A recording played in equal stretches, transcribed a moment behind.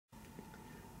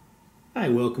Hi,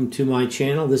 welcome to my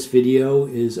channel. This video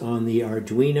is on the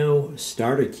Arduino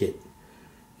starter kit.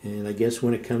 And I guess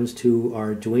when it comes to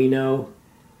Arduino,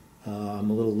 I'm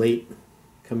a little late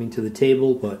coming to the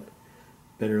table, but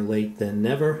better late than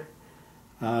never.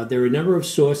 There are a number of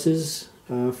sources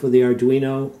for the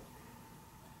Arduino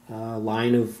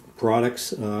line of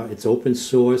products. It's open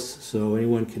source, so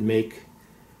anyone can make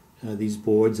these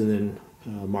boards and then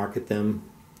market them.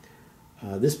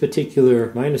 My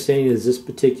understanding is this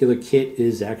particular kit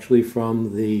is actually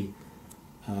from the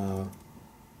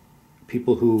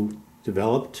people who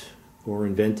developed or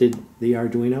invented the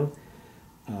Arduino.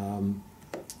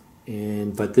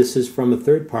 But this is from a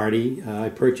third party. I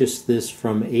purchased this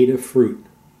from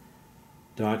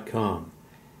adafruit.com.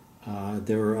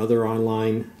 There are other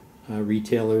online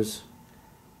retailers.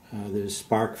 There's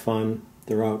SparkFun.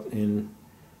 They're out in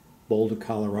Boulder,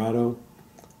 Colorado.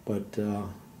 But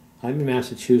I'm in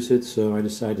Massachusetts, so I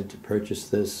decided to purchase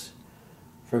this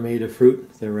from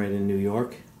Adafruit. They're right in New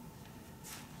York.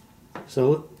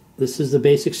 So this is the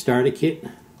basic starter kit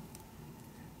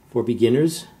for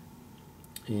beginners,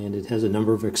 and it has a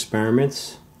number of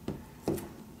experiments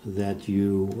that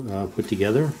you put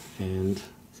together, and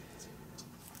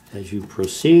as you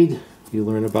proceed you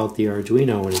learn about the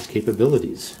Arduino and its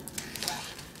capabilities.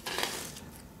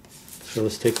 So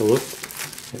let's take a look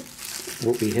at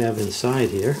what we have inside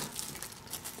here.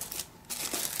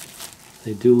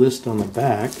 They do list on the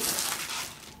back.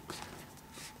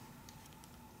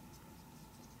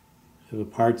 Have a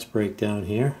parts breakdown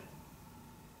here.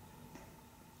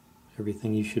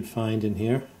 Everything you should find in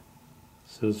here.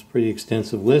 So it's a pretty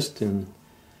extensive list, and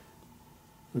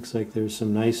looks like there's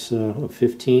some nice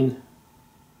 15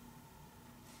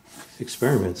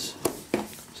 experiments.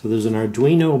 So there's an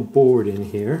Arduino board in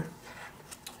here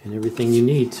and everything you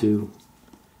need to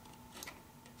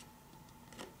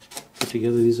put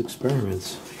together these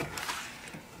experiments.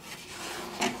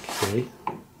 Okay,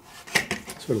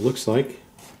 that's what it looks like.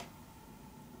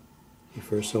 You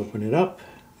first open it up.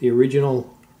 The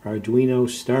original Arduino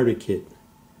starter kit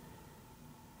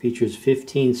features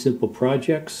 15 simple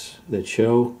projects that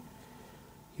show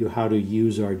you how to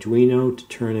use Arduino to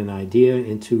turn an idea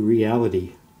into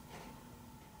reality.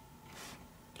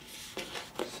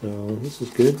 So this is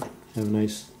good. Have a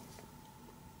nice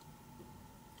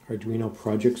Arduino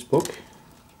projects book.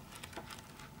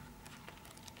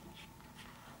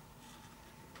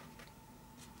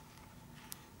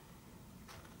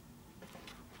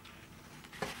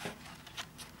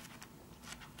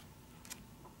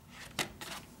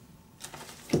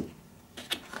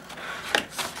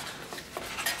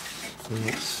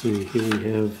 Let's see, here we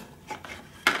have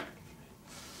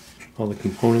all the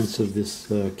components of this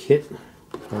kit,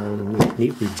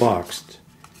 neatly boxed.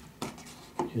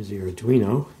 Here's the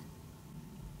Arduino.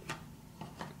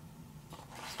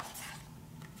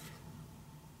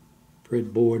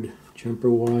 Breadboard, jumper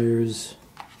wires,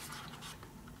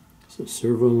 some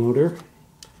servo motor,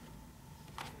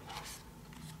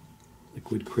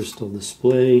 liquid crystal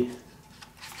display,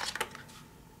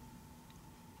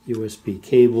 USB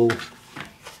cable,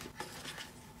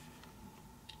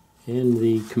 and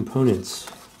the components.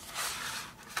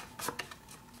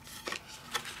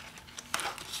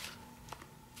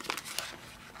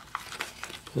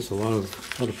 There's a lot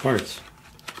of parts.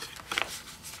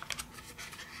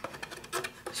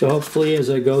 So hopefully as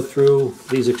I go through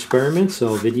these experiments,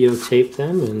 I'll videotape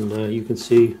them and you can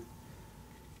see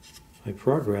my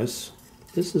progress.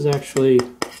 This is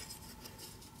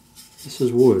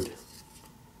wood.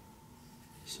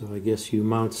 So I guess you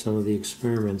mount some of the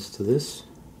experiments to this.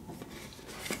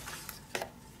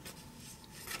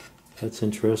 That's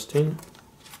interesting.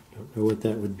 Don't know what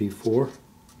that would be for.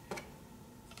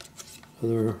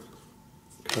 Other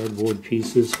cardboard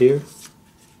pieces here.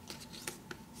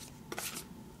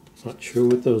 Not sure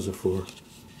what those are for.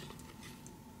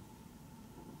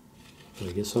 But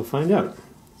I guess I'll find out.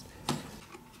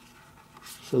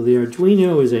 So the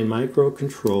Arduino is a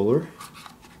microcontroller.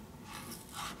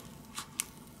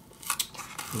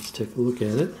 Let's take a look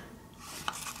at it.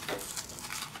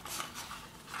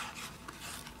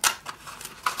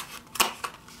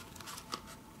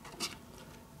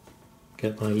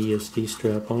 Got my ESD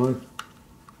strap on.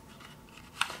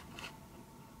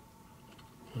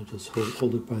 I'll just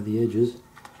hold it by the edges.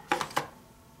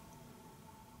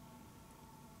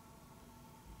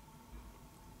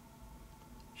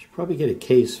 Should probably get a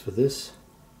case for this,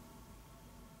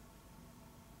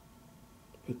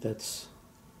 but that's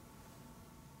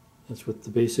what the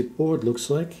basic board looks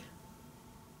like.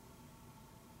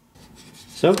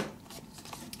 So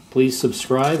please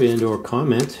subscribe and or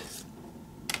comment,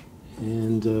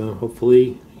 and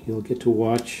hopefully you'll get to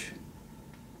watch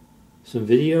some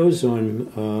videos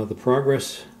on the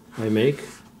progress I make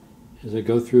as I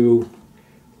go through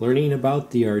learning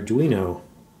about the Arduino.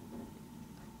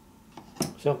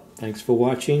 So, thanks for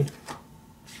watching.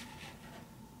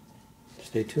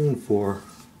 Stay tuned for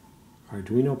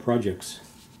Arduino projects.